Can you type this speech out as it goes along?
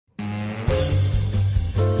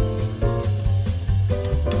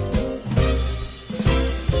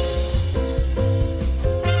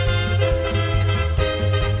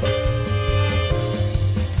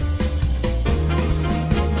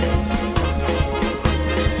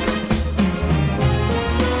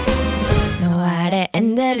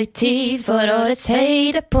endelig tid for årets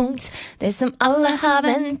høydepunkt, det som alle har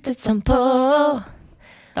ventet som på.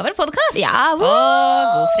 Da var det podcast. Ja,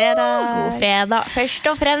 god fredag. God fredag, først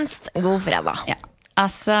og fremst god fredag. Ja,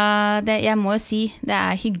 altså, jeg må jo si, det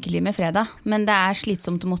hyggelig med fredag, men det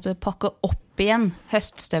slitsomt å måtte pakke opp igjen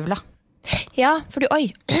høststøvla. Ja, for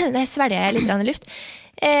oi, det svelger jeg litt grann i luft.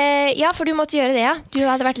 Ja, for du måtte gjøre det, ja. Du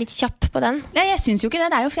hadde vært litt kjapp på den. Nei, jeg synes jo ikke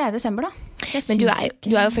det, det jo 4. desember da. Men du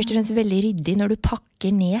jo først og fremst veldig ryddig når du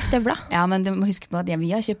pakker ned støvla. Ja, men du må huske på at vi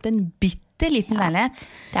har kjøpt en bitte liten leilighet.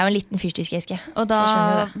 Det jo en liten fyrstikkeske. Og da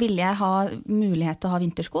ville jeg ha mulighet til å ha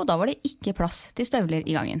vintersko, da var det ikke plass til støvler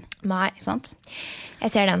i gangen. Nei, sant?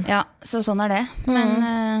 Jeg ser den. Ja, så sånn det.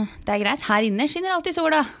 Men det greit. Her inne skinner alltid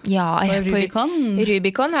sola. Ja, på Rubicon.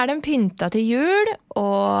 Rubicon den pynta til jul,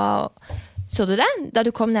 og så du det da du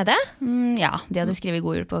kom nede? Ja, de hadde skrevet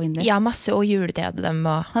god jul på vinduet. Ja, masse, og juletre hadde dem.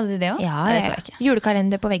 Hadde de det også? Ja, det så jeg ikke.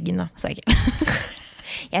 Julekalender på veggen også. Så jeg ikke.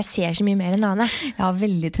 Jeg ser så mye mer enn Ane. Jeg har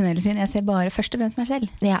veldig tunnelsyn. Jeg ser bare først og fremst meg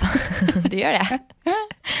selv. Ja, du gjør det.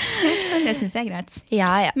 Men det synes jeg greit. Ja,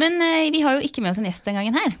 ja. Men vi har jo ikke med oss en gjest den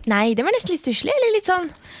gangen her. Nei, det var nesten litt stusslig, eller litt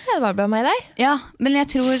sånn. Ja, det var bra med deg. Ja, men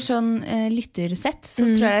jeg tror sånn lyttersett,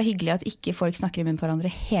 så tror jeg det hyggelig at ikke folk snakker i munnen på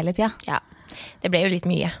hverandre hele tiden. Ja, det ble jo litt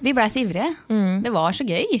mye. Vi ble så ivrige. Det var så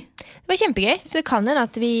gøy. Det var kjempegøy, så det kan jo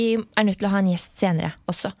at vi nødt til å ha en gjest senere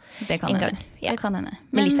også. Det kan hende. Ja. Det kan hende.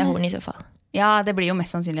 Med Lisa Horn i så fall. Ja, det blir jo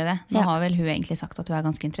mest sannsynlig det. Nå har vel hun egentlig sagt at du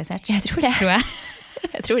ganske interessert. Jeg tror det. Tror jeg.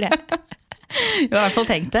 Jeg tror det. Du har i hvert fall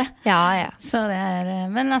tenkt det. Ja, ja. Så det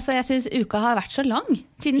men altså, jeg synes uka har vært så lang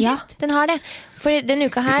siden sist. Ja, den har det. For denne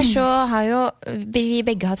uka her så har jo vi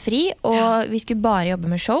begge hatt fri, og vi skulle bare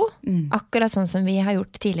jobbe med show. Akkurat sånn som vi har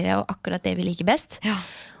gjort tidligere, og akkurat det vi liker best. Ja.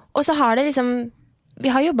 Og så har det liksom,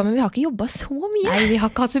 vi har jobbet, men vi har ikke jobbet så mye. Nei, vi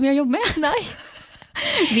har ikke hatt så mye å jobbe med. Nei.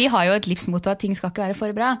 Vi har jo et livsmotto at ting skal ikke være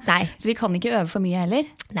for bra. Nei. Så vi kan ikke øve for mye heller.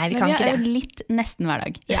 Nei, vi kan ikke det. Men vi litt nesten hver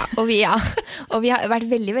dag. Ja, og vi har vært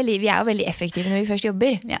veldig, vi jo veldig effektive når vi først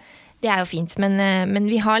jobber. Ja. Det jo fint, men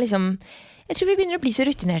vi har liksom, jeg tror vi begynner å bli så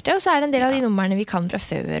rutinerte, og så det en del av de numrene vi kan fra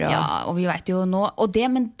før. Og... Ja, og vi vet jo nå,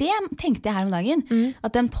 men det tenkte jeg her om dagen,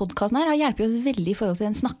 at den podcasten her har hjulpet oss veldig i forhold til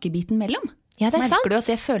den snakkebiten mellom. Ja, det sant. Merker du at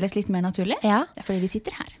det føles litt mer naturlig? Ja. Det fordi vi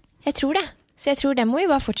sitter her. Jeg tror det. Så jeg tror det må vi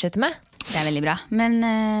bare fortsette med. Det veldig bra.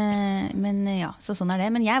 Men ja, så sånn det.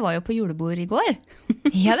 Men jeg var jo på julebord i går.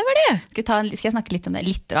 Ja, det var det. Skal jeg snakke litt om det?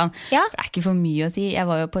 Litt rann. Ja. Det ikke for mye å si. Jeg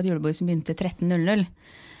var jo på et julebord som begynte 13.00.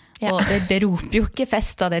 Ja. Og det roper jo ikke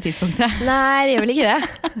fest av det tidspunktet. Nei, det gjør vel ikke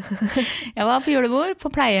det. Jeg var på julebord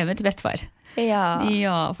på pleiehjemmet til bestefar. Ja.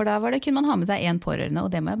 Ja, for da kunne man ha med seg en pårørende,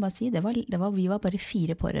 og det må jeg bare si, vi var bare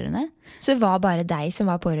 4 pårørende. Så det var bare deg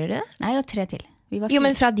som var pårørende? Nei, og 3 til. Jo,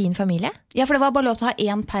 men fra din familie? Ja, for det var bare lov til å ha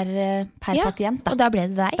 1 per pasient. Da. Og da ble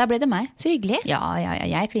det deg? Da ble det meg. Så hyggelig. Ja,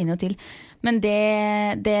 jeg kliner jo til. Men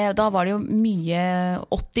da var det jo mye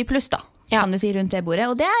 80 pluss da, kan du si, rundt det bordet.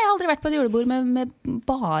 Og det har jeg aldri vært på et julebord med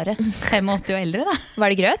bare 85 og eldre da.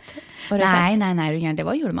 Var det grøt? Nei, det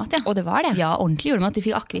var julemat, ja. Og det var det? Ja, ordentlig julemat. De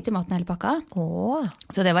fikk akvitt i maten hele pakka.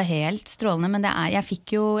 Så det var helt strålende. Men jeg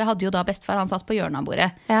hadde jo da bestefar, han satt på hjørnet av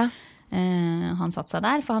bordet. Ja. Han satt seg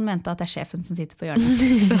der, for han mente at det sjefen som sitter på hjørnet.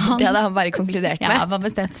 Det hadde han bare konkludert med. Ja, han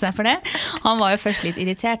bestemte seg for det. Han var jo først litt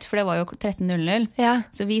irritert, for det var jo 13.00. Ja.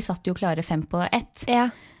 Så vi satt jo klare 5 på 1. Ja.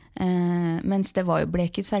 Mens det ble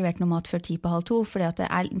ikke servert noe mat før 1:30, fordi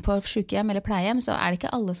på sykehjem eller pleiehjem så det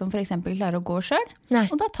ikke alle som for eksempel klarer å gå selv. Nei.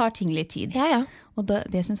 Og da tar ting litt tid. Ja. Og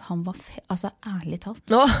det synes han var ærlig talt.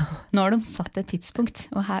 Nå har de satt et tidspunkt,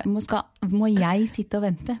 og her må jeg sitte og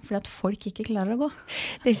vente, fordi at folk ikke klarer å gå.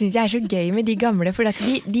 Det synes jeg så gøy med de gamle, fordi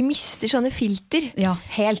at de mister sånne filter. Ja,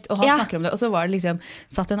 helt. Og han snakker om det. Og så var det liksom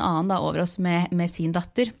satt en annen da over oss med sin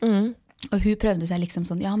datter. Og hun prøvde seg liksom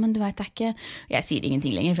sånn, ja, men du vet ikke. Jeg sier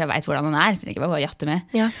ingenting lenger, for jeg vet hvordan han så det ikke bare jatte med.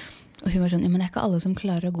 Ja. Og hun var sånn, ja, men det ikke alle som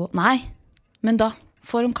klarer å gå. Nei, men da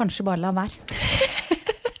får hun kanskje bare la være.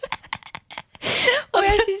 Og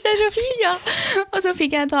jeg synes det så fint, ja. Og så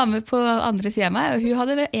fikk jeg en dame på andre siden av meg, og hun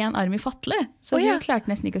hadde en arm i fatle, så hun klarte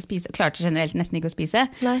generelt nesten ikke å spise.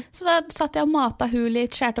 Nei. Så da satt jeg og matet hun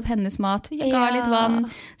litt, skjerte opp hennes mat, jeg ga litt vann,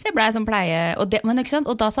 så jeg ble som pleie. Men ikke sant?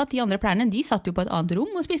 Og da satt de andre pleierne, de satt jo på et annet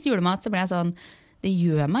rom og spiste julemat, så ble jeg sånn, det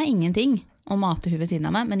gjør meg ingenting å mate hun ved siden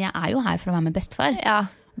av meg, men jeg jo her for å være med bestefar. Ja.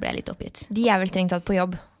 Ble jeg litt oppgitt. De vel strengt tatt på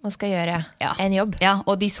jobb og skal gjøre en jobb. Ja,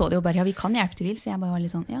 og de så det jo bare, ja, vi kan hjelpe til, så jeg bare var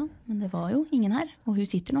litt sånn, ja, men det var jo ingen her, og hun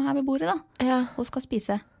sitter nå her ved bordet da, og skal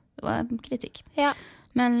spise. Det var kritikk. Ja.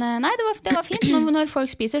 Men nei, det var fint. Når folk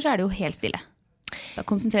spiser, så det jo helt stille. Da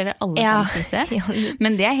konsentrerer alle seg om å spise.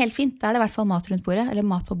 Men det helt fint. Da det i hvert fall mat rundt bordet, eller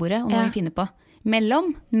mat på bordet, og noe vi finner på.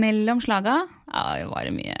 Mellom slaga, ja, det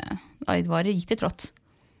var mye, det gikk det trått.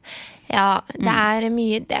 Ja, det er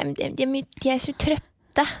mye, de er så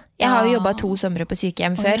trøtte. Jeg har jo jobbet 2 somre på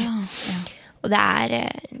sykehjem før. Og de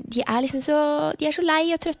er liksom så, de er så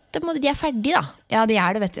lei og trøtte, de er ferdige da. Ja, de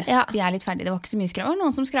er det, vet du. De er litt ferdige, det var ikke så mye skravl.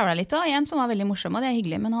 Noen som skravlet litt, og en som var veldig morsom, og det er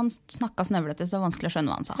hyggelig, men han snakket snøvlete, så det var vanskelig å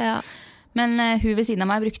skjønne hva han sa. Ja. Men hun ved siden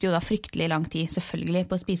av meg brukte jo da fryktelig lang tid, selvfølgelig,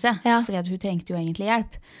 på å spise, fordi at hun trengte jo egentlig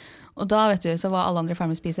hjelp. Og da, vet du, så var alle andre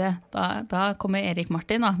ferdig med å spise. Da kommer Erik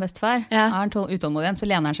Martin, da, bestefar, er han utålmodig igjen,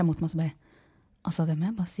 så lener han seg mot meg og så bare, altså det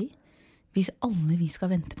må jeg bare si. Hvis alle vi skal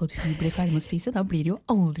vente på at hun blir ferdig med å spise, da blir det jo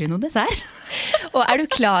aldri noe dessert. Og er du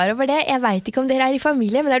klar over det? Jeg vet ikke om dere er i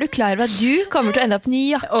familie, men er du klar over at du kommer til å ende opp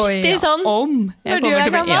nøyaktig sånn når du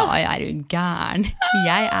er gammel? Ja, jeg er jo gæren.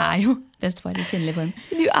 Jeg er jo bestefar i kvinnelig form.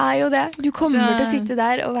 Du er jo det. Du kommer til å sitte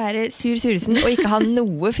der og være sur-suresen og ikke ha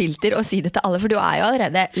noe filter og si det til alle, for du er jo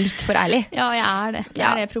allerede litt for ærlig. Ja, jeg er det.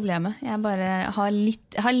 Det er det problemet. Jeg bare har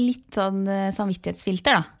litt sånn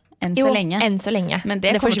samvittighetsfilter da. Enn så lenge. Men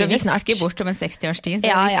det kommer til å viske bort om en 60-årstid.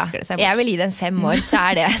 Jeg vil gi den 5 år, så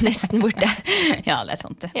er det nesten borte. Ja, det er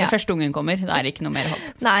sant. Når første ungen kommer, da er det ikke noe mer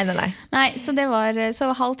håp. Nei, så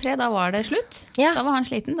 2:30, da var det slutt. Da var han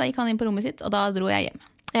sliten, da gikk han inn på rommet sitt, og da dro jeg hjem.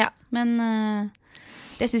 Ja. Men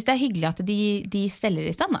jeg synes det er hyggelig at de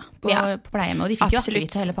steller i stand da, på pleiehjemmet, og de fikk jo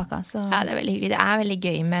akevitt hele pakka. Så. Ja, det er veldig hyggelig. Det er veldig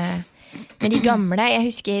gøy med de gamle. Jeg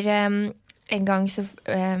husker en gang så...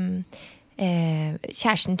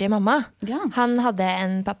 kjæresten til mamma han hadde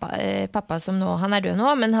en pappa som nå, han er død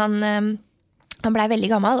nå, men han ble veldig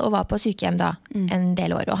gammel og var på sykehjem da en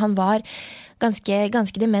del år, og han var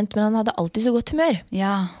ganske dement, men han hadde alltid så godt humør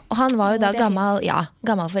og han var jo da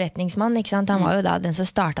gammel forretningsmann, ikke sant? Han var jo da den som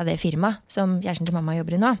startet det firmaet som kjæresten til mamma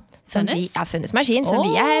jobber i nå, Fønnes Maskin, som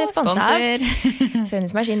vi er sponset av.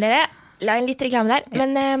 Fønnes Maskin, dere la en litt reklame der,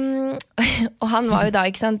 men og han var jo da,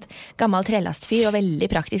 ikke sant, gammel trelastfyr og veldig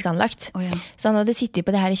praktisk anlagt. Så han hadde sittet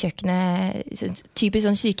på det her kjøkkenet, typisk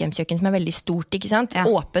sånn sykehjemskjøkken som er veldig stort, ikke sant?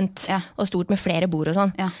 Åpent og stort med flere bord og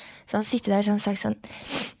sånn. Så han sitter der og sagt sånn,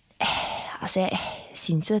 altså jeg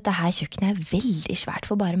synes jo dette her kjøkkenet er veldig svært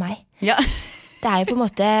for bare meg. Det er jo på en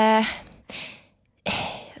måte,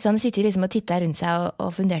 så han sitter liksom og tittet rundt seg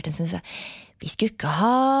og funderte en sånn, så vi skulle ikke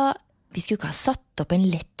ha satt opp en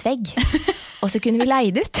lett vegg, og så kunne vi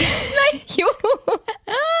leid ut. Nei, jo!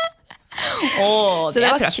 Det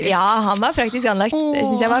er praktisk. Ja, han var praktisk anlagt. Det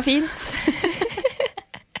synes jeg var fint.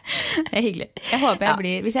 Det er hyggelig.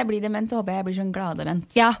 Hvis jeg blir dement, så håper jeg blir sånn gladement.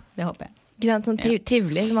 Ja. Det håper jeg. Ikke sant? Sånn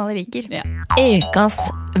trivelig som alle liker. Ukas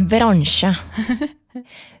bransje.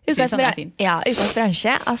 Ukas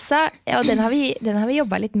bransje, altså, og den har vi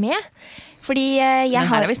jobbet litt med. Fordi den her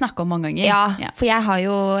har vi snakket om mange ganger. For jeg har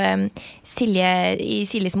jo i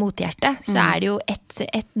Siljes Motehjerte, så er det jo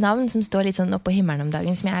et navn som står litt sånn oppe på himmelen om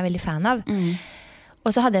dagen, som jeg er veldig fan av. Og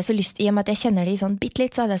så hadde jeg så lyst, i og med at jeg kjenner det sånn bitte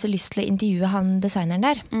litt, så hadde jeg så lyst til å intervjue han designeren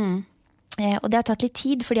der. Og det har tatt litt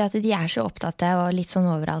tid, fordi at de er så opptatte og litt sånn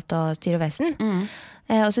overalt og styr og vesen.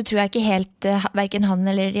 Og så tror jeg ikke helt, hverken han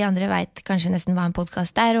eller de andre vet kanskje nesten hva en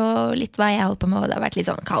podcast er, og litt hva jeg holdt på med, og det har vært litt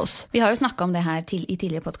sånn kaos. Vi har jo snakket om det her i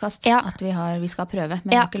tidligere podcast, at vi skal prøve,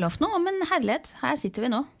 men vi har ikke lovt noe, men herlighet, her sitter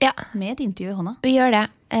vi nå, med et intervju i hånda. Vi gjør det,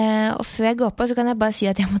 og før jeg går på, så kan jeg bare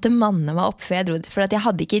si at jeg måtte manne meg opp før jeg dro, for at jeg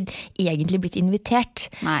hadde ikke egentlig blitt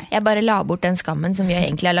invitert. Jeg bare la bort den skammen som vi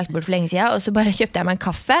egentlig har lagt bort for lenge siden, og så bare kjøpte jeg meg en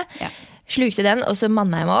kaffe, slukte den, og så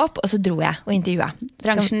mannet jeg meg opp, og så dro jeg og intervjuet.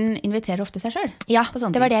 Bransjen inviterer ofte seg selv. Ja,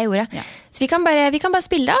 det var det jeg gjorde. Så vi kan bare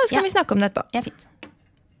spille da, og så kan vi snakke om det etterpå. Ja, fint.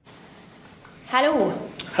 Hallo.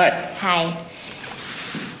 Hei.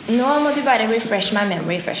 Nå må du bare refresh my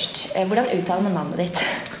memory først. Hvordan uttaler man navnet ditt?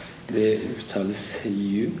 Det uttales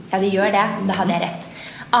Ju. Ja, det gjør det. Da hadde jeg rett.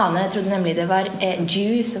 Ane trodde nemlig det var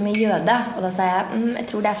Jew som i jøde, og da sa jeg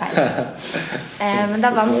tror det er feil. Men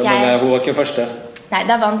da vant jeg... Men hun var ikke første. Nei,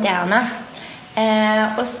 da vant jeg, Anne.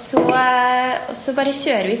 Og så bare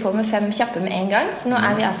kjører vi på med 5 kjappe med en gang. For nå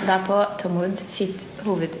er vi altså da på Tom Wood sitt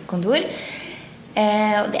hovedkontor.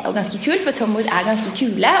 Og det er jo ganske kult, for Tom Wood er ganske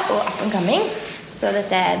kule og up and coming. Så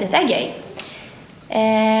dette er gøy.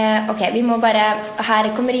 Ok, vi må bare...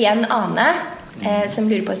 Her kommer igjen Ane, som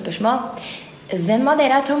lurer på et spørsmål. Hvem av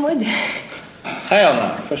dere er Tom Wood? Hei Anne,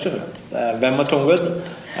 først og fremst. Hvem er Tom Wood?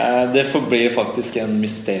 Det forblir faktisk en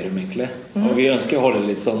mysterium egentlig. Og vi ønsker å holde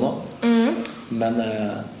litt sånn nå. Men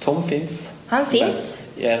Tom finns. Han finns?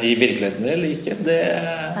 I virkeligheten eller ikke. Det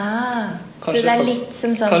så det er litt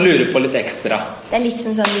som sånn... Kan lure på litt ekstra. Det er litt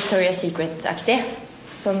som sånn Victoria's Secret-aktig.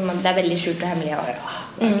 Sånn, det er veldig skjult og hemmelig.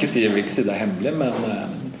 Jeg vil ikke si det er hemmelig, men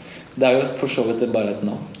det er jo for så vidt bare et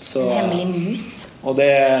navn. Så, en hemmelig mus. Og det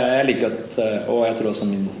jeg liker og jeg tror også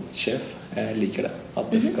min sjef liker det. At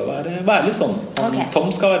det skal være litt sånn. Tom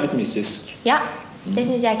skal være litt mystisk. Ja, Det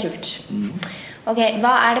synes jeg kult. Ok,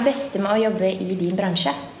 hva det beste med å jobbe i din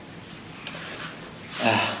bransje?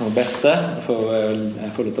 Det beste? Jeg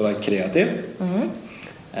får lov til å være kreativ.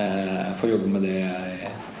 Jeg får jobbe med det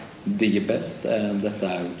jeg digger best. Dette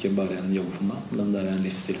jo ikke bare en jobb for meg, men det en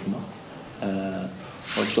livsstil for meg.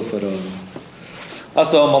 Også for å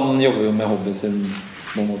Altså, man jobber jo med hobbyen sin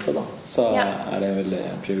på en måte, da. Så det veldig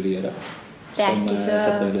privilegeret. Som jeg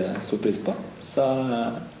setter veldig stor pris på. Så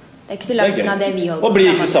det ikke så langt unna det vi holder på. Og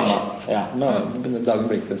blir ikke det samme. Ja, men dagen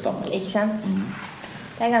blir ikke det samme. Da. Ikke sant?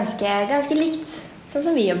 Det ganske likt, sånn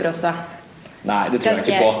som vi jobber også. Nei, det tror jeg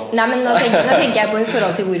ikke på. Nei, men nå tenker jeg på i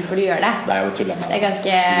forhold til hvorfor du gjør det. Det jo tullet med. Det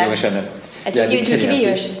ganske Jeg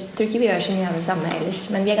tror ikke vi gjør så mye av det samme ellers,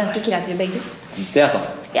 men vi ganske kreative begge to. Det sånn.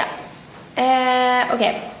 Ja. Ok.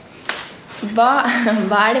 Hva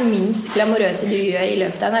det minst glamorøse du gjør i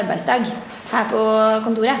løpet av en arbeidsdag her på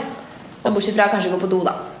kontoret? Så bortsett fra kanskje gå på do,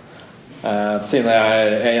 da. Siden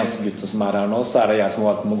jeg eneste gutten som her nå, så det jeg som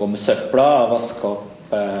har valgt med å gå med søpla og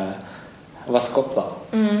vaske opp da.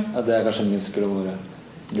 Det kanskje minst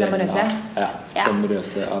glamorøse? Ja,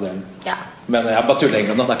 glamorøse av det. Ja. Men jeg bare tuller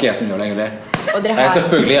egentlig nå, det ikke jeg som gjør det egentlig. Det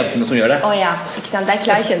selvfølgelig jentene som gjør det. Ja, ikke sant? Det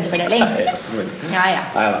klar kjønnsfordeling. Ja, selvfølgelig.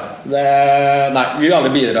 Ja. Nei, vi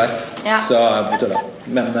alle bidrar, så jeg tuller.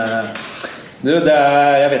 Men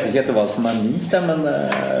jeg vet ikke etter hva som minst, men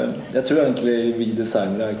jeg tror egentlig vi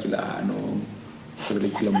designere ikke noe så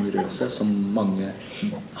veldig glamorøse som mange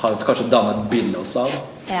har kanskje dannet et bilde oss av.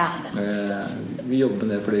 Ja. Vi jobber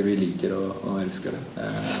med det fordi vi liker og elsker det.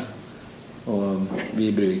 Og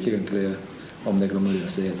vi bryr ikke egentlig om det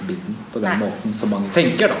glamorøse biten på den måten som mange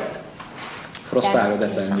tenker da. For oss jo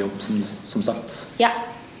dette en jobb som sagt. Ja,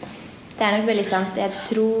 det nok veldig sant. Jeg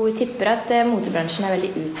tipper at motebransjen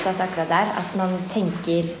veldig utsatt akkurat der. At man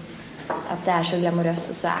tenker at det så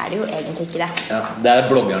glamorøst, og så det jo egentlig ikke det. Ja, det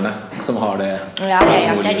bloggerne som har det. Ja,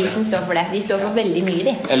 det de som står for det. De står for veldig mye,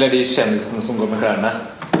 de. Eller de kjendisene som går med klærne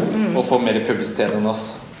og får mer publisitet enn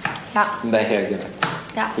oss. Ja. Men det helt greit.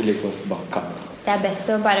 Ja. Vi liker oss bak kamera. Det best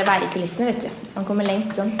å bare være i kulissene, vet du. Man kommer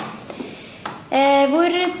lengst sånn.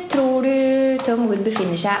 Hvor tror du Tom Wood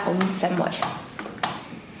befinner seg om 5 år?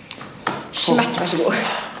 Smekk, vær så god.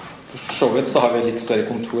 For så vidt så har vi litt større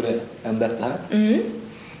kontor enn dette her.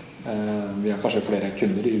 Vi har kanskje flere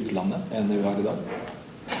kunder i utlandet enn det vi har i dag.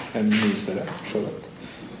 Mye større, for så vidt.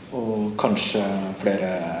 Og kanskje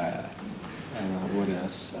flere våre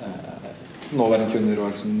nåværende kunder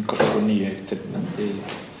og kanskje få nye tilbud i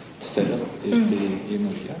større i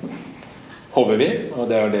Norge. Håper vi, og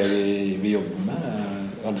det det vi jobber med.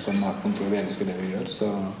 Alle som har kontor, vi elsker det vi gjør. Så,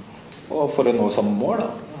 og for å nå samme mål da.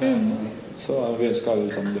 Så vi ønsker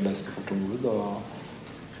alle sammen det beste for Tom Wood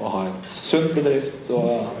og ha et sunn bedrift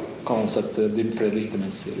og kan sette flere dyktige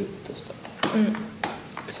mennesker ut oss da.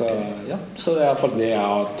 Så ja, så det i hvert fall det jeg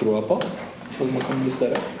har troet på, og man kan bli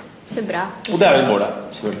større. Så bra. Og det jo målet,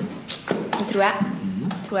 selvfølgelig. Det tror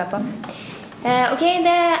jeg på. Ok,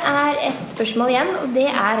 det et spørsmål igjen, og det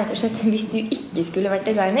rett og slett hvis du ikke skulle vært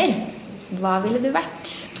designer, hva ville du vært?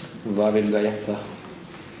 Hva ville du ha gjettet?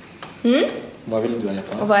 Hva ville du ha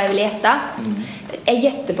gjettet? Og hva jeg ville gjette? Jeg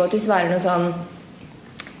gjetter på at du svarer noe sånn,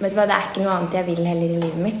 vet du hva, det ikke noe annet jeg vil heller i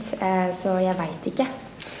livet mitt, så jeg vet ikke.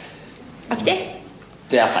 Aktig?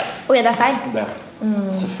 Det feil. Ja, det feil? Det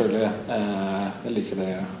selvfølgelig. Jeg liker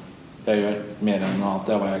det jeg gjør mer enn noe annet.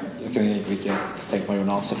 Jeg kunne egentlig ikke tenkt meg å gjøre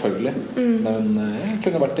noe annet, selvfølgelig. Men jeg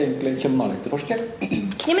kunne vært egentlig kriminaletterforsker.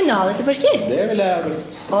 Kriminaletterforsker? Det ville jeg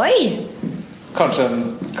blitt. Oi!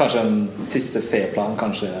 Kanskje en siste C-plan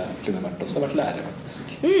kanskje kunne vært lærer,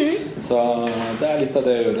 faktisk. Så det litt av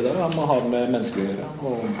det jeg gjør i dag. Man har med mennesker å gjøre.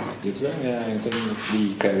 Og vi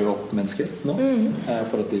kler jo opp mennesker nå,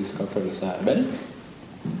 for at de skal føle seg vel.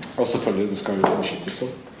 Og selvfølgelig det skal jo beskyttes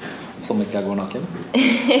også. Som ikke går naken.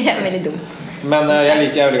 Veldig dumt. Men jeg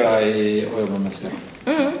er veldig glad i å jobbe med mennesker.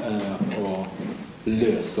 Og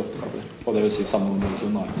løse oppgaver. Og det vil si sammen med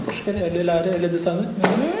kriminalforsker eller lærer eller designer.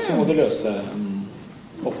 Så må du løse en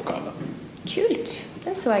oppgave. Kult.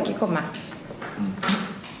 Den så jeg ikke komme.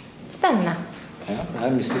 Spennende. Ja, jeg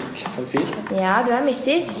en mystisk fyr. Ja, du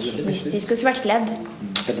mystisk. Mystisk og svartkledd.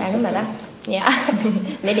 Det noe med det. Ja,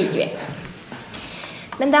 det liker vi.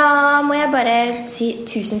 Men da må jeg bare si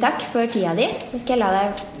tusen takk for tida di. Nå skal jeg la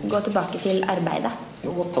deg gå tilbake til arbeidet.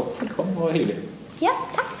 Jo, takk for det kom, det var hyggelig. Ja,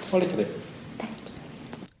 takk. Og lykke til. Takk.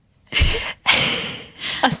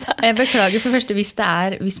 Jeg beklager for første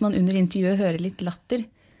hvis man under intervjuet hører litt latter.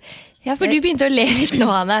 Ja, for du begynte å le litt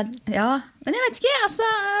nå, Anna. Ja, men jeg vet ikke,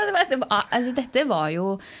 altså dette var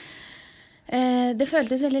jo Det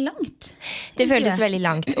føltes veldig langt. Det føltes veldig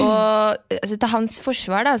langt, og altså, til hans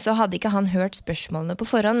forsvar da, så hadde ikke han hørt spørsmålene på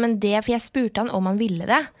forhånd, men for jeg spurte han om han ville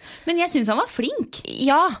det. Men jeg synes han var flink.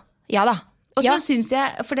 Ja da. Og så synes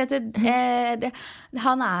jeg, for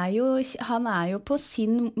han er jo på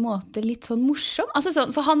sin måte litt sånn morsom. Altså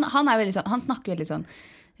sånn, for han er veldig sånn, han snakker veldig sånn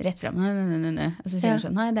rett frem. Og så sier han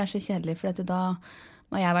sånn, nei, det så kjedelig, for da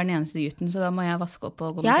må jeg være den eneste gutten, så da må jeg vaske opp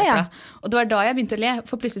og gå med søpla. Og det var da jeg begynte å le,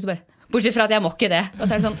 for plutselig så bare, bortsett fra at jeg må ikke det. Og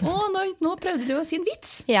så det sånn, nå prøvde du å si en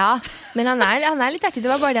vits. Ja, men han er litt artig.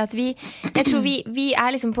 Det var bare det at jeg tror vi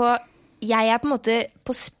er liksom jeg på en måte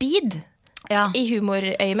på speed i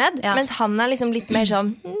humorøyemed, mens han er liksom litt mer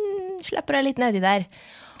sånn, slapper deg litt nedi der.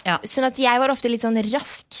 Ja. Sånn at jeg var ofte litt sånn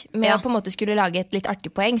rask med å på en måte skulle lage et litt artig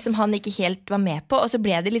poeng som han ikke helt var med på, og så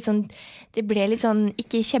ble det litt sånn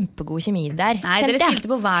ikke kjempegod kjemi der. Nei, dere spilte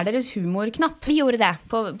på hver deres humorknapp. Vi gjorde det.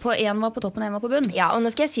 På en var på toppen og en var på bunn. Ja, og nå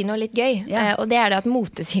skal jeg si noe litt gøy, og det det at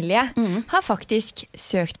Motesilje har faktisk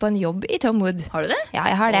søkt på en jobb i Tom Wood. Har du det? Ja,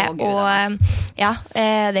 jeg har det. Og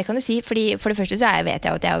det kan du si, fordi for det første så vet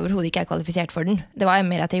jeg at jeg overhodet ikke er kvalifisert for den. Det var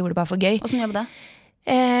mer at jeg gjorde det bare for gøy. Hvordan jobb det?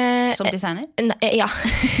 Som designer? Ja.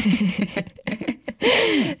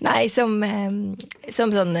 Nei, som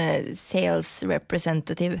sånn sales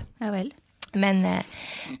representative. Ja vel. Men det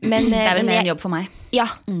vel mer en jobb for meg. Ja,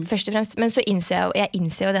 først og fremst. Men så innser jeg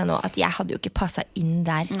jo det nå at jeg hadde jo ikke passet inn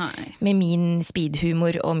der. Nei. Med min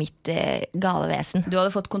speedhumor og mitt gale vesen. Du hadde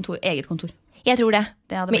fått eget kontor. Jeg tror det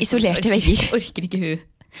med isolerte vegger. Orker ikke hun.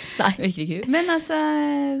 Nei. Orker ikke hun. Men altså,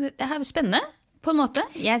 det er spennende. På en måte.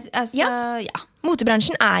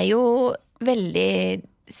 Motebransjen er jo veldig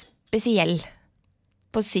spesiell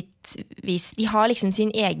på sitt vis. De har liksom sin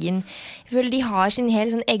egen, jeg føler de har sin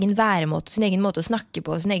helt sånn egen væremåte, sin egen måte å snakke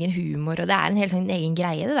på, sin egen humor, og det er en helt sånn egen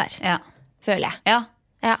greie det der. Ja. Føler jeg.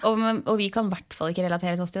 Ja. Og vi kan i hvert fall ikke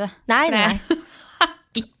relatere oss til det. Nei.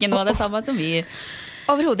 Ikke noe av det samme som vi.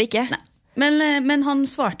 Overhodet ikke. Nei. Men han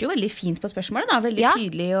svarte jo veldig fint på spørsmålet da, veldig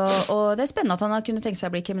tydelig, og det spennende at han har kunnet tenke seg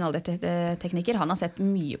å bli kriminaltekniker. Han har sett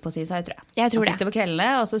mye på CSI, tror jeg. Jeg tror han sitter på kveldene,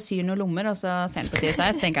 og så syr noen lommer, og så ser han på CSI,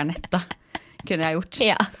 så tenker han netta. Kunne jeg gjort.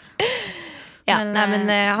 Men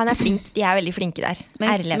han er flink, de er veldig flinke der.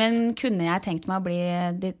 Men kunne jeg tenkt meg å bli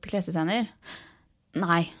ditt klesdesigner?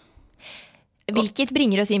 Nei. Hvilket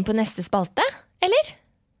bringer oss inn på neste spalte, eller?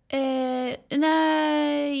 Det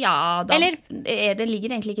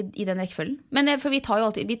ligger egentlig ikke i den rekkefølgen. Men for vi skal jo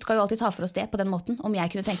alltid ta for oss det på den måten, om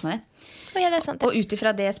jeg kunne tenke meg det. Ja, det er sant, det. Og ut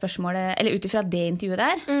ifra det spørsmålet, eller ut ifra det intervjuet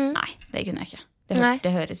der, nei, det kunne jeg ikke.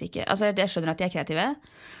 Det høres ikke. Altså, jeg skjønner at de er kreative,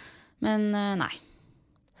 men nei.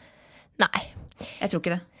 Nei. Jeg tror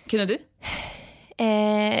ikke det. Kunne du?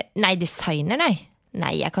 Nei, designer, nei.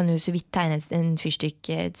 Nei, jeg kan jo så vidt tegne en fyrstikk,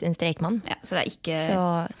 en strekmann. Ja, så det er ikke... Så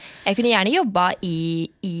jeg kunne gjerne jobba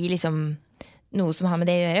i liksom noe som har med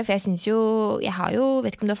det å gjøre, for jeg synes jo, jeg har jo,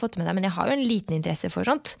 vet ikke om du har fått med deg, men jeg har jo en liten interesse for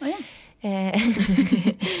sånt.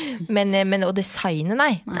 Men å designe,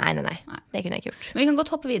 nei. Det kunne jeg ikke gjort. Men vi kan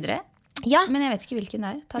godt hoppe videre. Ja. Men jeg vet ikke hvilken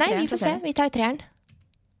det er. Nei, vi får se. Vi tar treeren.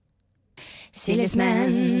 Siljes menn.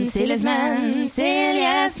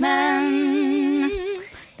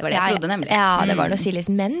 Det var det jeg trodde nemlig. Ja, det var noe Siljes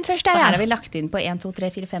menn først der. Og her har vi lagt inn på 1, 2, 3,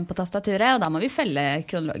 4, 5 på tastaturet, og da må vi følge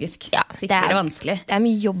kronologisk. Ja, så ikke blir det vanskelig. Det er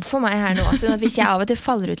mye jobb for meg her nå. Så hvis jeg av og til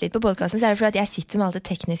faller ut litt på podcasten, så er det fordi at jeg sitter med alt det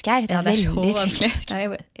tekniske her. Det er veldig vanskelig. Det er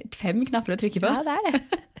 5 knapper å trykke på. Ja, det er det.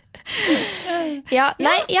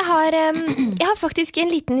 Nei, jeg har faktisk en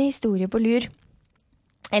liten historie på lur.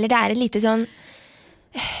 Eller det er et lite sånn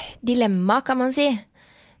dilemma, kan man si.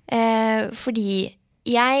 Fordi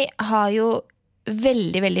jeg har jo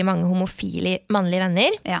veldig, veldig mange homofile mannlige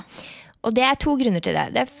venner. Ja. Og det er 2 grunner til det.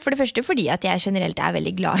 Det er for det første fordi at jeg generelt er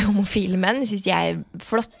veldig glad i homofile menn. Jeg synes de er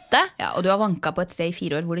flotte. Ja, og du har vanket på et sted i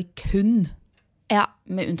 4 år hvor det kun,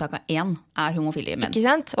 med unntak av 1, er homofile menn. Ikke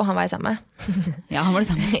sant? Og han var det samme. Ja, han var det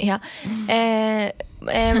samme. Ja.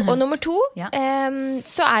 Og nummer 2,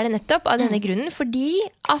 så er det nettopp av denne grunnen, fordi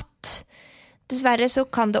at dessverre så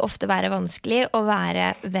kan det ofte være vanskelig å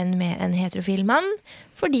være venn med en heterofil mann,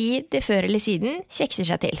 fordi det før eller siden kjekser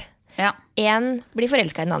seg til. Ja. En blir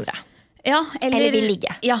forelsket i den andre. Ja, eller vil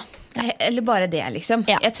ligge. Ja, eller bare det, liksom.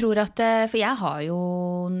 Ja. Jeg tror at, for jeg har jo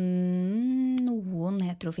noen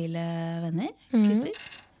heterofile venner, gutter,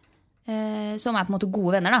 som er på en måte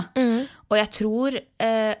gode venner, da. Og jeg tror,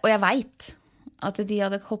 og jeg vet at de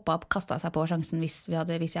hadde hoppet opp, kastet seg på sjansen hvis jeg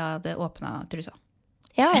hadde åpnet trusa.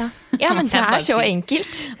 Ja, men det er så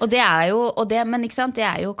enkelt. Og det er jo, men ikke sant, det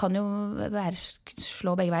er jo, kan jo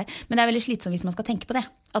slå begge veier. Men det er veldig slitsomt hvis man skal tenke på det.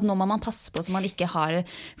 At nå må man passe på så man ikke har,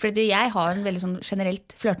 for jeg har en veldig sånn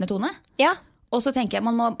generelt flørtende tone. Ja. Og så tenker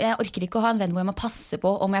jeg orker ikke å ha en venn hvor jeg må passe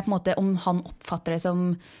på om om han oppfatter det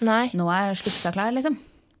som nå sluttet klar, liksom.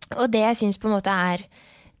 Og det jeg synes på en måte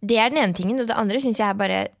det den ene tingen, og det andre synes jeg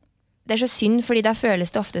bare det så synd, fordi da føles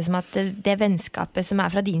det ofte som at det vennskapet som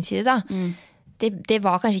fra din side da, det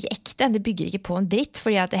var kanskje ikke ekte, det bygger ikke på en dritt,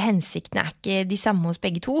 fordi at hensiktene ikke de samme hos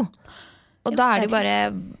begge to. Og da det jo bare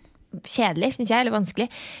kjedelig, synes jeg, eller vanskelig.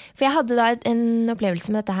 For jeg hadde da en opplevelse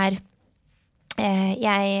med dette her.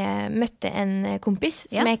 Jeg møtte en kompis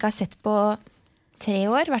som jeg ikke har sett på 3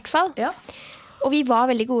 år, i hvert fall. Ja. Og vi var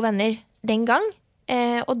veldig gode venner den gang,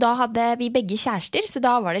 og da hadde vi begge kjærester, så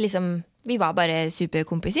da var det liksom, vi var bare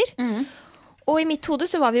superkompiser. Og i mitt hode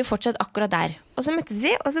så var vi jo fortsatt akkurat der. Og så møttes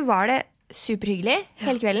vi, og så var det superhyggelig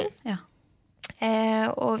hele kvelden. Ja.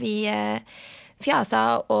 Og vi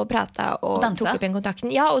fjasa og pratet og tok opp igjen kontakten.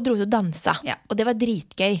 Ja, og dro ut og dansa. Ja. Og det var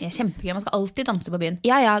dritgøy. Ja, kjempegøy, man skal alltid danse på byen.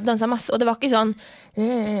 Ja, dansa masse. Og det var ikke sånn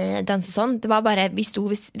danse sånn. Det var bare, vi sto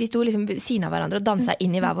liksom ved siden av hverandre og dansa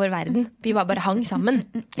inn i hver vår verden. Vi var bare hang sammen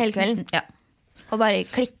hele kvelden. Ja. Og bare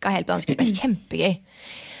klikket helt på dansk. Det var kjempegøy.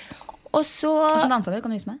 Og så dansa du, kan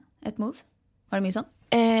du vise meg et move? Var det mye sånn?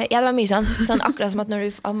 Ja, det var mye sånn. Akkurat som at når du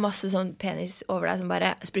har masse sånn penis over deg som bare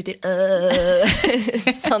sprutter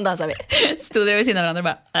sånn dansa vi. Stod dere ved siden av hverandre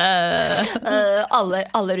bare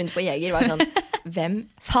alle rundt på Jeger var sånn, hvem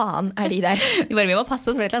faen de der? Vi må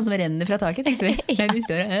passe oss for et eller annet som renner fra taket, tenkte vi. Ja,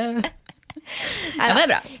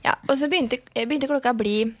 det bra. Ja, og så begynte klokka å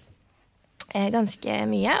bli ganske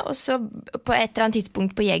mye, og så på et eller annet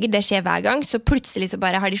tidspunkt på Jeger, det skjer hver gang, så plutselig så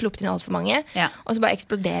bare har de sluppet inn alt for mange, og så bare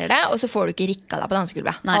eksploderer det, og så får du ikke rikka deg på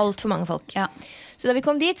dansegulvet. Alt for mange folk. Ja. Så da vi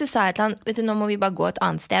kom dit, så sa jeg til han, vet du, nå må vi bare gå et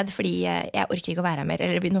annet sted, fordi jeg orker ikke å være her mer,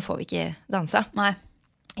 eller nå får vi ikke dansa. Nei.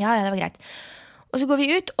 Ja, det var greit. Og så går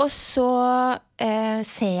vi ut, og så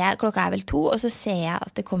ser jeg, klokka vel 2, og så ser jeg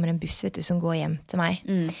at det kommer en buss, vet du, som går hjem til meg.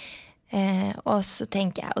 Og så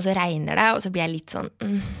tenker jeg, og så regner det, og så blir jeg litt sånn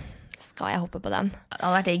skal jeg hoppe på den? Det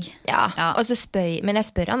hadde vært digg. Ja. Og så men jeg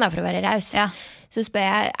spør han da for å være raus. Ja. Så spør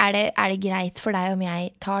jeg, er det greit for deg om jeg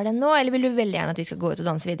tar den nå, eller vil du veldig gjerne at vi skal gå ut og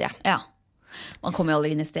danse videre? Ja. Man kommer jo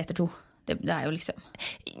aldri inn et sted etter 2. Det jo liksom...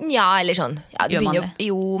 Ja, eller sånn. Ja, gjør man det?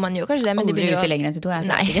 Jo, man gjør kanskje det. Men aldri ute lenger enn til 2.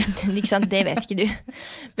 Nei, ikke sant, det vet ikke du.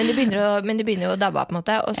 Men det begynner jo å dabbe på en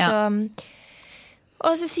måte.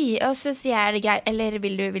 Og så sier jeg, er det greit, eller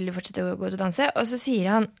vil du fortsette å gå ut og danse? Og så sier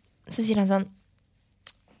han sånn,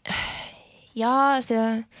 ja, altså,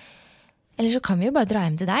 eller så kan vi jo bare dra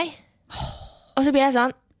hjem til deg. Og så blir jeg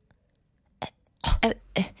sånn,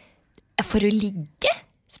 for å ligge?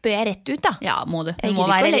 Spør jeg rett ut da? Ja, må du. Det må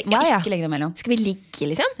være ikke legge deg mellom. Skal vi ligge,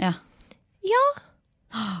 liksom? Ja.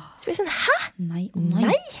 Så blir jeg sånn, hæ?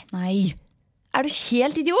 Nei. Er du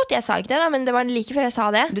helt idiot? Jeg sa ikke det da, men det var like før jeg sa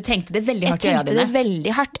det. Du tenkte det veldig hardt i øya dine. Jeg tenkte det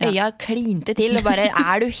veldig hardt. Øya klinte til, og bare,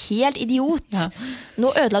 er du helt idiot? Ja.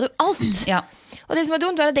 Nå ødela du alt. Ja. Og det som var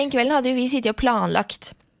dumt var at den kvelden hadde vi sittet og planlagt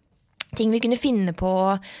ting vi kunne finne på.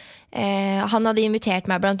 Han hadde invitert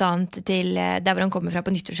meg blant annet til der hvor han kommer fra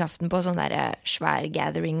på nyttårsaften på sånn der svær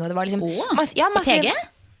gathering. Og det var liksom masse... TG?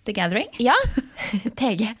 The Gathering? Ja,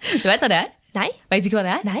 TG. Du vet hva det Nei. Vet du ikke hva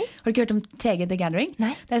det Nei. Har du ikke hørt om TG The Gathering?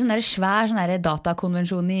 Nei. Det sånn der svær sånn der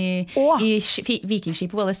datakonvensjon i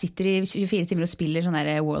vikingskipet hvor alle sitter i 24 timer og spiller sånn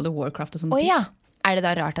der World of Warcraft og sånn piss. Ja. Er det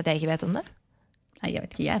da rart at jeg ikke vet om det? Nei, jeg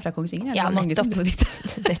vet ikke, jeg fra Kongsvinger. Ja,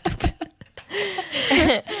 nettopp.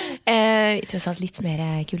 Tross alt litt mer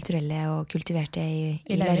kulturelle og kultiverte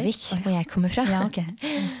i Larvik, hvor jeg kommer fra. Ja, ok.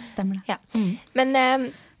 Stemmer det. Ja. Men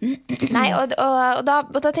nei, og da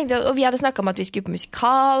tenkte jeg, og vi hadde snakket om at vi skulle på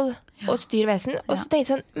musikal og styrvesen, og så tenkte jeg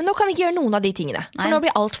sånn, men nå kan vi ikke gjøre noen av de tingene, for nå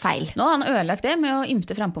blir alt feil. Nå har han ødelagt det med å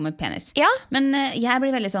ymte frem på med penis. Ja. Men jeg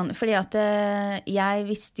blir veldig sånn, fordi at jeg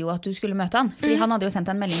visste jo at du skulle møte han, fordi han hadde jo sendt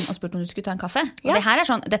en melding og spurt om du skulle ta en kaffe. Og det her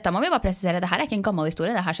sånn, dette må vi bare presisere, det her ikke en gammel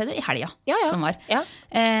historie, det her skjedde i helga som var. Ja.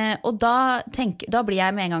 Og da blir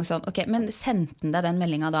jeg med en gang sånn, ok, men sendte han deg den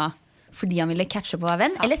meldingen da fordi han ville catche på å være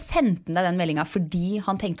venn, eller sendte han deg den meldingen fordi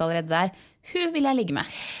han tenkte allerede der, hun vil jeg ligge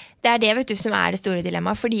med? Det det, vet du, som det store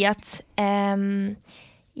dilemmaet, fordi at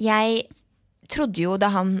jeg trodde jo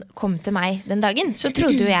da han kom til meg den dagen, så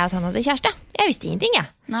trodde jo jeg at han hadde kjæreste. Jeg visste ingenting,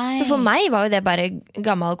 jeg. Nei. Så for meg var jo det bare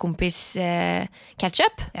gammel kompis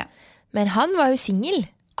catch-up. Ja. Men han var jo single.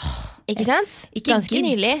 Ikke sant? Ganske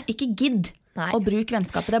nylig. Ikke gidd. Og bruk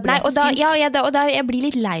vennskapet. Det ble så sint. Og da jeg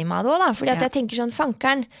blir litt lei meg da, fordi at jeg tenker sånn,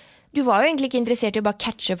 fankeren, du var jo egentlig ikke interessert i å bare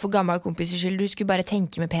catche up for gammel kompisers skyld, du skulle bare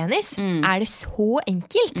tenke med penis. Er det så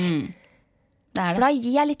enkelt? Det det. For da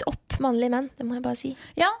gir jeg litt opp mannlige menn, det må jeg bare si.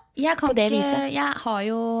 Ja, jeg kan ikke,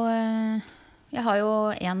 jeg har jo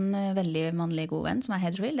en veldig mannlig god venn som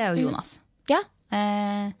heterofil, det er jo Jonas. Ja,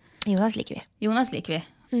 Jonas liker vi.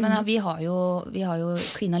 Men vi har jo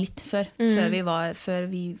klina litt før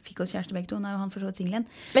vi fikk oss kjæreste begge to. Nå er jo han for så vidt singel igjen.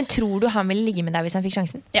 Men tror du han ville ligge med deg hvis han fikk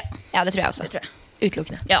sjansen? Ja, det tror jeg også. Det tror jeg.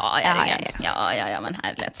 Utelukkende. Ja, men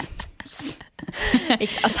herlighet.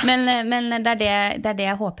 Men det er det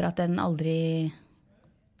jeg håper at den aldri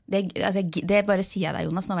det bare sier jeg deg,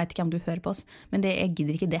 Jonas. Nå vet ikke om du hører på oss, men jeg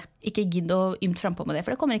gidder ikke det. Ikke gidd å ymte frem på med det,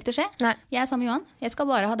 for det kommer ikke til å skje. Nei. Jeg sammen med Johan. Jeg skal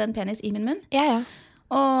bare ha den penis i min munn. Ja.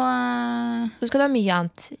 Og så skal du ha mye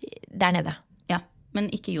annet der nede. Ja,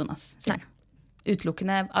 men ikke Jonas.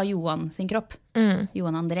 Utelukkende av Johan sin kropp.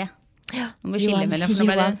 Johan André. Ja.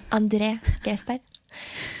 Johan André Gesberg.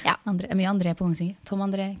 Ja. Mye André på Kongsvinger. Tom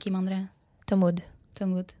André, Kim André. Tom Wood.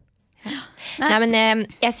 Ja. Nei, men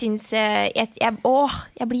jeg synes jeg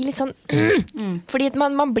blir litt sånn fordi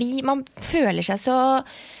man føler seg så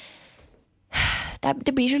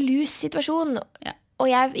det blir så lus situasjon. Og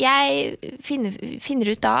jeg finner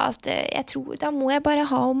ut da at jeg tror da må jeg bare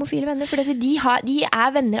ha homofile venner, for de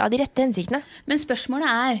er venner av de rette hensiktene. Men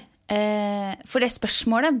spørsmålet for det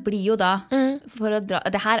spørsmålet blir jo da for å dra,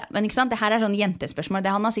 men ikke sant, det her sånn jentespørsmål.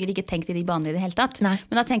 Han har sikkert ikke tenkt i de baner i det hele tatt. Nei.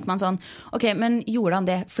 Men da tenker man sånn, ok, men gjorde han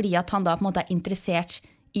det fordi at han da på en måte er interessert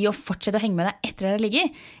i å fortsette å henge med deg etter dere ligger?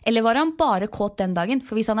 Eller var han bare kåt den dagen?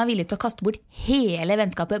 For hvis han er villig til å kaste bort hele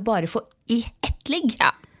vennskapet bare for i ett ligg,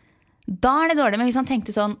 da det dårlig. Men hvis han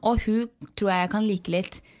tenkte sånn, hun tror jeg kan like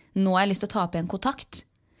litt, nå har jeg lyst til å ta opp en kontakt,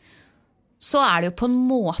 så det jo på en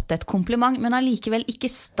måte et kompliment, men allikevel ikke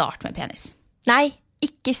start med penis. Nei,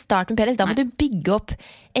 ikke start med penis. Da må du bygge opp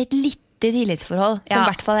et lite tillitsforhold, som i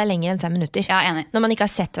hvert fall lenger enn 5 minutter. Ja, enig. Når man ikke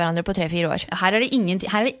har sett hverandre på 3-4 år. Her det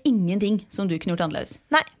ingenting som du kunne gjort annerledes.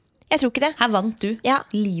 Nei, jeg tror ikke det. Her vant du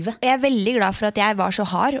livet. Jeg er veldig glad for at jeg var så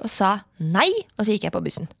hard og sa nei, og så gikk jeg på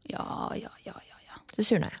bussen. Ja. Så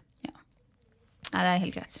surna jeg. Ja. Nei, det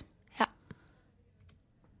helt greit.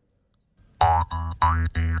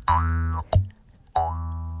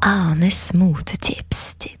 Arnes motetips.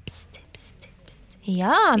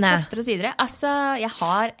 Ja, vi kaster oss videre. Altså, jeg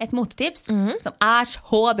har et motetips som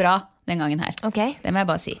så bra den gangen her. Okay. Det må jeg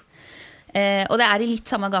bare si. Og det i litt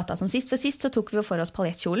samme gata som sist. For sist så tok vi jo for oss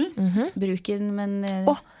paljettkjolen. Bruken, men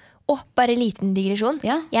bare liten digresjon.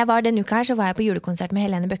 Jeg var denne uka her, så var jeg på julekonsert med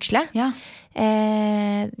Helene Bøksle. Bøksle?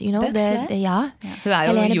 Hun jo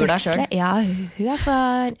Helene jula Bøksle. selv. Ja,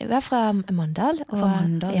 hun fra Mandal.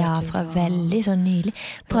 Fra veldig sånn nylig.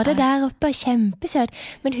 Både der oppe, kjempesøt.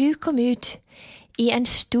 Men hun kom ut i en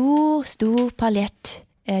stor paljett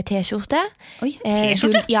T-skjorte. Oi,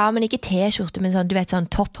 T-skjorte? Ja, men ikke T-skjorte, men sånn, du vet, sånn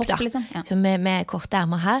topp da. Liksom. Ja. Så med korte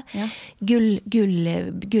ermer her.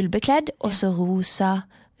 Gullbekledd, og så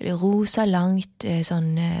rosa langt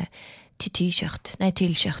sånn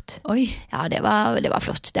tyllskjørt. Oi. Ja, det var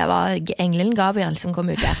flott. Det var engelen Gabriel som kom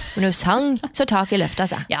ut der. Men hun sang, så taket løftet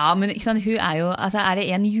seg. Ja, men ikke sant, hun jo, altså det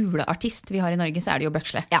en juleartist vi har i Norge, så det jo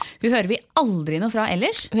Bøksle. Ja. Hun hører vi aldri noe fra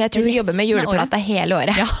ellers. Jeg tror hun jobber med juleplata hele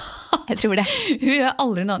året. Ja. Jeg tror det. Hun gjør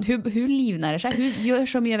aldri noe annet. Hun livnærer seg. Hun gjør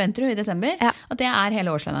så mye eventer i desember at det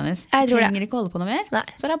hele årslønnen hennes. Jeg tror trenger ikke holde på noe mer. Nei.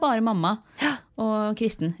 Så det bare mamma og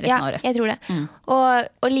Kristen resten av året. Jeg tror det.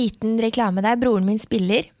 Og liten reklame der. Broren min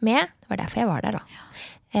spiller med, det var derfor jeg var der da.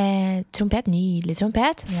 Trompet, nydelig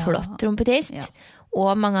trompet. Flott trompetist.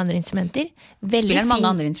 Og mange andre instrumenter. Spiller han mange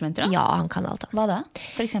andre instrumenter da? Ja, han kan alt. Hva da,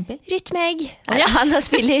 for eksempel? Rytmegg. Han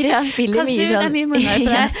spiller mye sånn. Det mye munner på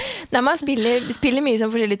det. Nei, man spiller mye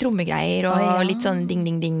sånn forskjellige trommegreier, og litt sånn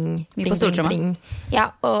ding-ding-ding. Mye på stortromma.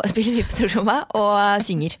 Ja, og spiller mye på stortromma, og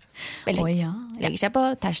synger. Veldig. Legger seg på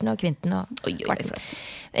tersen og kvinten og kvarten.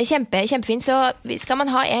 Kjempefint. Så skal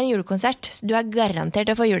man ha en julekonsert, du garantert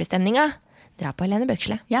å få julestemninga, dra på Helene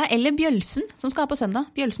Bøksle. Ja, eller Bjølsen, som skal ha på søndag.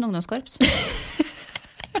 Bjølsen ungdomskorps.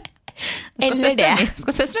 Eller det.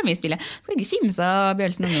 Skal søstera mi spille? Skal ikke kimse av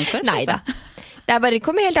Bjølsen ungdomskorps? Neida. Det bare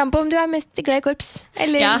kommer helt an på om du mest glad i korps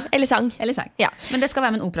eller sang. Ja. Men det skal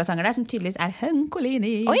være med en operasanger der som tydeligvis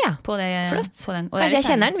Hönkolini. På flott. På den. Kanskje jeg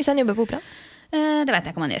kjenner den hvis han jobber på opera. Det vet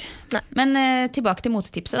jeg ikke om han gjør. Nei. Men tilbake til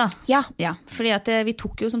motetipset da. Ja. Fordi at vi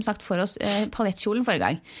tok jo som sagt for oss paljettkjolen forrige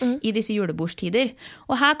gang i disse julebordstider.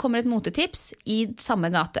 Og her kommer et motetips i samme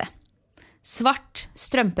gate. Svart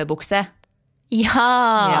strømpebukse.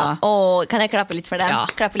 Ja. Kan jeg klappe litt for den? Ja.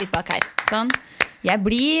 Klappe litt bak her. Sånn. Jeg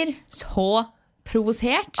blir så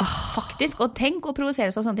provosert, faktisk. Og tenk å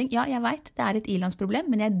provoseres av sånne ting. Ja, jeg vet, det et ilandsproblem,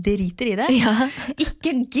 men jeg driter i det.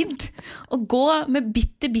 Ikke gidd å gå med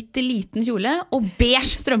bitte liten kjole og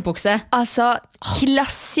beige strømpebukse. Altså,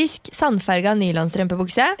 klassisk sandfarga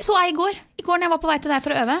nylonstrømpebukse. Så jeg i går når jeg var på vei til deg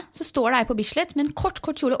for å øve, så står det på Bislett med en kort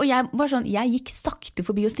kjole, og jeg gikk sakte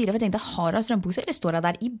forbi og stirret, for jeg tenkte, har jeg strømpebukse, eller står jeg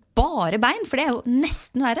der i bare bein? For det jo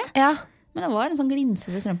nesten verre. Ja. Men det var en sånn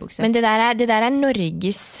glinsete strømpebukse. Men det der er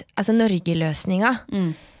Norge-løsninga.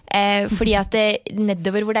 Fordi at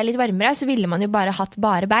nedover hvor det er litt varmere, så ville man jo bare hatt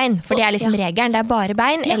bare bein. For det er liksom regelen, det er bare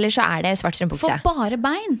bein, eller så er det svart strømpebukse. For bare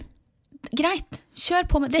bein, greit, kjør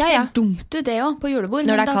på med det. Ser dumt ut det også, på julebord.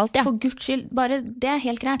 Når det er kaldt, for Guds skyld, bare, det er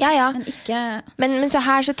helt greit. Men ikke... Men så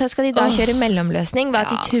her så skal de da kjøre mellomløsning, ved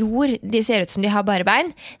at de tror de ser ut som de har bare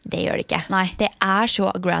bein. Det gjør de ikke. Nei. Det er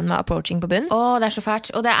så grandma approaching på bunn. Det er så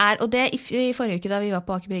fælt. Og det i forrige uke da vi var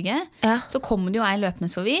på Aker Brygge, så kom det jo en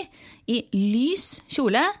løpende forbi i lys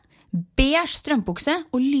kjole, beige strømpebukse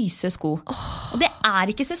og lyse sko. Og det er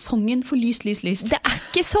ikke sesongen for lys. Det er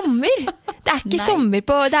ikke sommer. Det er ikke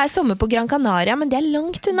det er sommer på Gran Canaria, men det er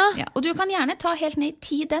langt unna. Og du kan gjerne ta helt ned i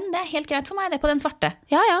 10 den. Det er helt greit for meg, det på den svarte.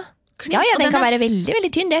 Ja, den kan være veldig,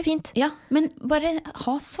 veldig tynn. Det er fint. Ja, men bare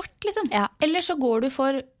ha svart, liksom. Eller så går du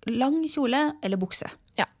for lang kjole eller bukse.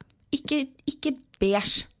 Ikke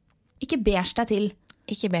beige. Ikke beige deg til.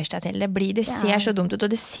 Ikke beige deg til. Det ser så dumt ut, og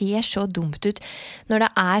det ser så dumt ut når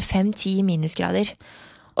det er 5-10 minusgrader.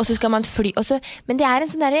 Og så skal man fly. Men det er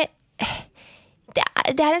en sånn derre...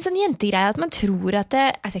 Det er en sånn jentegreie at man tror at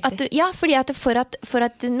det er sexy. Fordi at for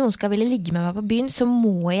at noen skal ville ligge med meg på byen, så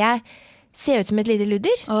må jeg se ut som et lite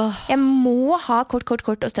ludder. Jeg må ha kort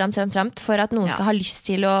og stramt for at noen skal ha lyst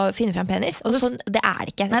til å finne frem penis. Og sånn, det er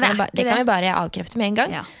det ikke. Det kan vi bare avkrefte med en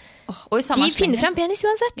gang. De finner frem penis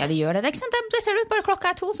uansett. Ja, de gjør det. Ikke sant? Det ser du, bare klokka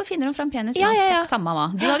er 2, så finner de frem penis uansett. Samme hva.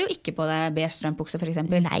 Du hadde jo ikke på deg beige strømpebukse, for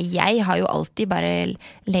eksempel. Nei, jeg har jo alltid bare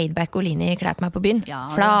laidback og Lini klær på meg på byen.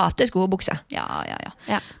 Flate sko og bukse. Ja.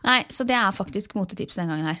 Nei, så det er faktisk motetips den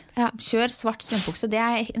gangen her. Kjør svart strømpebukse. Det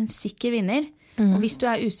er en sikker vinner. Og hvis du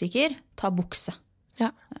er usikker, ta bukse.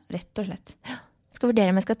 Rett og slett. Skal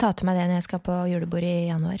vurdere om jeg skal ta til meg det når jeg skal på julebord i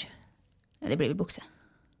januar. Det blir vel bukse.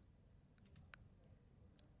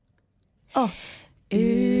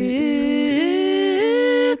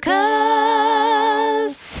 Ukas.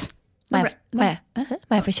 Var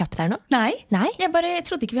jeg for kjapp der nå? Nei. Jeg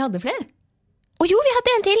trodde ikke vi hadde flere. Jo, vi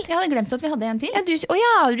hadde en til. Jeg hadde glemt at vi hadde en til.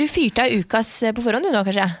 Du fyrte av ukas på forhånd du nå,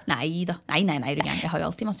 kanskje? Nei, jeg har jo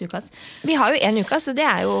alltid masse ukas. Vi har jo en ukas, og det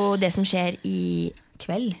er jo det som skjer i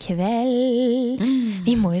kveld.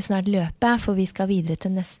 Vi må jo snart løpe, for vi skal videre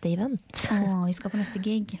til neste event. Vi skal på neste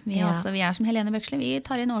gig. Vi er som Helene Bøksle. Vi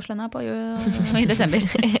tar inn årslønna i desember.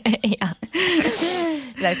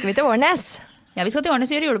 Der skal vi til Årnes. Ja, vi skal til Årnes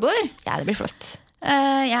og gjøre julebord. Ja, det blir flott.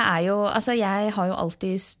 Jeg har jo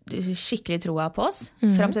alltid skikkelig troa på oss.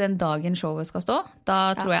 Frem til den dagen showet skal stå.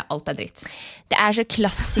 Da tror jeg alt er dritt. Det er så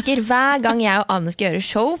klassiker. Hver gang jeg og Anne skal gjøre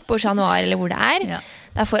show på Chat Noir eller hvor det er,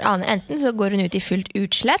 da får Anne enten så går hun ut i fullt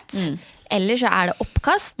utslett, eller så er det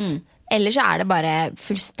oppkast, eller så er det bare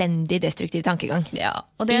fullstendig destruktiv tankegang.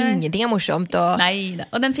 Ingenting er morsomt. Neida.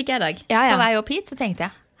 Og den fikk jeg i dag. På vei opp hit så tenkte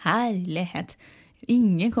jeg, herlighet,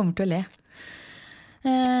 ingen kommer til å le.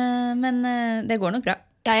 Men det går nok bra.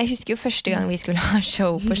 Jeg husker jo første gang vi skulle ha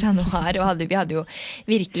show på Chat Noir, og vi hadde jo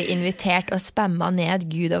virkelig invitert og spamma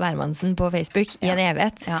ned Gud og Hvermannsen på Facebook i en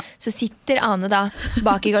evighet. Så sitter Ane da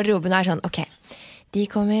bak i garderoben og er sånn, ok, de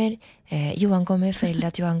kommer, Johan kommer,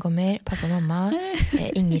 foreldre til Johan kommer, pappa og mamma,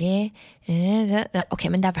 Ingrid, ok,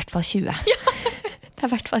 men det er i hvert fall 20. Det er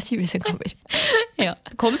i hvert fall 20 som kommer.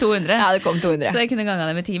 Det kom 200. Ja, det kom 200. Så jeg kunne gange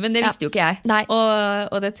det med 10, men det visste jo ikke jeg. Nei.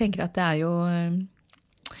 Og det tenker jeg at det er jo...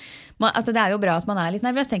 det er jo bra at man er litt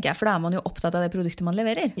nervøs, tenker jeg, for da er man jo opptatt av det produktet man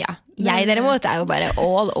leverer. Jeg derimot er jo bare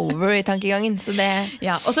all over i tankegangen. Så det...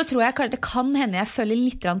 og så tror jeg det kan hende jeg følger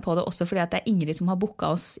litt på det også fordi at det er Ingrid som har booket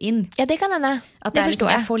oss inn. Ja, det kan hende. Det forstår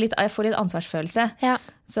jeg. Jeg får litt ansvarsfølelse.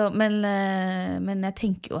 Så, men jeg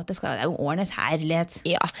tenker jo at det er jo Årnes herlighet.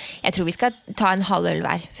 Ja, jeg tror vi skal ta en halv øl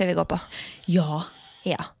hver før vi går på. Ja.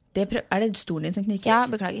 Er det stolen din som kniker? Ja,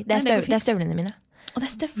 beklager. Det er støvlene mine. Og det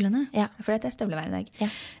er støvlene, for det er støvlevær i dag.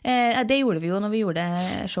 Det gjorde vi jo når vi gjorde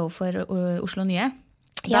show for Oslo Nye.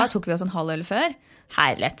 Da tok vi oss en halv øl før.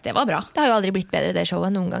 Herlighet, det var bra. Det har jo aldri blitt bedre det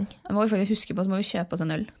showet noen gang. Det må vi faktisk huske på, så må vi kjøpe oss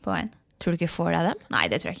en øl på veien. Tror du ikke vi får deg dem? Nei,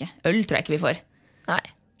 det tror jeg ikke. Øl tror jeg ikke vi får. Nei.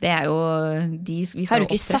 Det er jo har du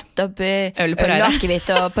ikke satt opp øl på akevitt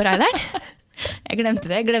og på Raideren? Jeg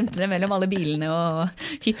glemte det mellom alle bilene og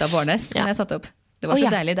hytta på Årnes som jeg satte opp. Det var så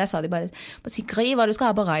deilig. Der sa de bare skriv hva du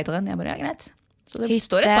skal ha på Raideren. Jeg bare, greit. Så det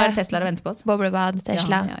står et par Teslaer og venter på oss. Boblebad,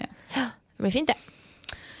 Tesla. Ja. Det blir fint, det.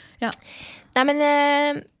 Nei, men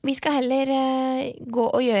vi skal heller gå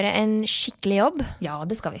og gjøre en skikkelig jobb. Ja,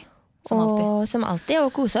 det skal vi. Som alltid,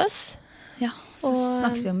 og kose oss. Ja, så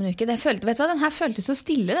snakkes vi om en uke. Vet du hva, den her føltes så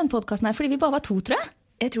stille, den podcasten her, fordi vi bare var 2, tror jeg.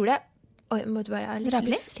 Jeg tror det. Oi, må du bare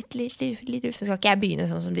rape litt? Litt skal ikke jeg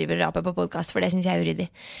begynne sånn som driver og raper på podcast, for det synes jeg er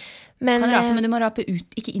uryddig. Kan rape, men du må rape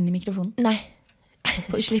ut, ikke inn i mikrofonen. Nei.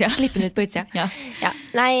 Slippe den ut på utsida. Ja.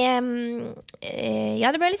 Nei,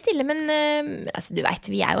 det ble litt stille, men altså, du vet,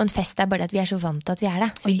 vi jo en fest, det bare at vi så vant til at vi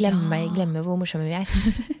det. Så vi glemmer hvor morsomme vi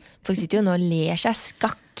Folk sitter jo nå og ler seg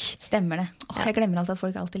skakk. Stemmer det. Jeg glemmer alltid at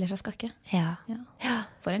folk alltid ler seg skakke. Ja.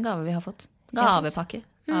 For en gave vi har fått. Gavepakke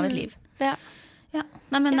av et liv. Ja.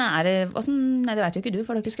 Nei, men det vet jo ikke du,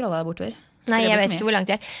 for du har ikke scrollet deg bortover. Nei, jeg vet ikke hvor langt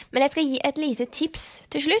men jeg skal gi et lite tips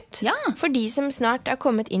til slutt for de som snart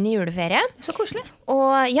kommet inn i juleferie. Så koselig.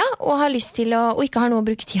 Og har lyst til og ikke har noe å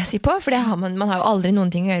bruke tida si på, for det har man har jo aldri noen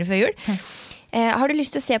ting å gjøre før jul. Har du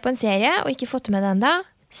lyst til å se på en serie og ikke fått med deg enda,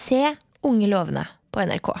 se Unge lovende på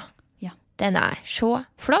NRK. Den så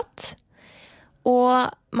flott, og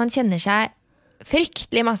man kjenner seg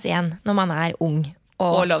fryktelig masse igjen når man ung.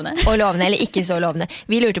 Og lovende, eller ikke så lovende.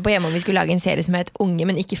 Vi lurte på hjemme om vi skulle lage en serie som het Unge,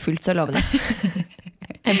 men ikke fullt så lovende.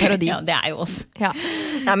 En parodi. Ja, det jo oss. Ja.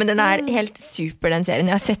 Nei, men den helt super, den serien.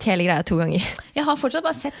 Jeg har sett hele greia 2 ganger. Jeg har fortsatt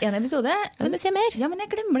bare sett 1 episode. Du må se mer. Ja, men jeg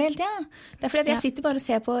glemmer det hele tiden. Det fordi at jeg sitter bare og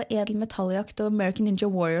ser på Edel metalljakt og American Ninja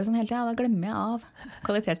Warrior og sånn hele tiden, og da glemmer jeg av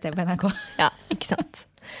kvalitets-TV på NRK. Ja, ikke sant.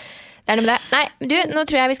 Det noe med det. Nei, du, nå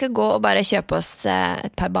tror jeg vi skal gå og bare kjøpe oss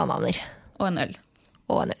et par bananer. Og en øl.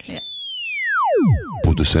 Ja.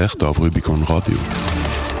 Produsert av Rubicon Radio.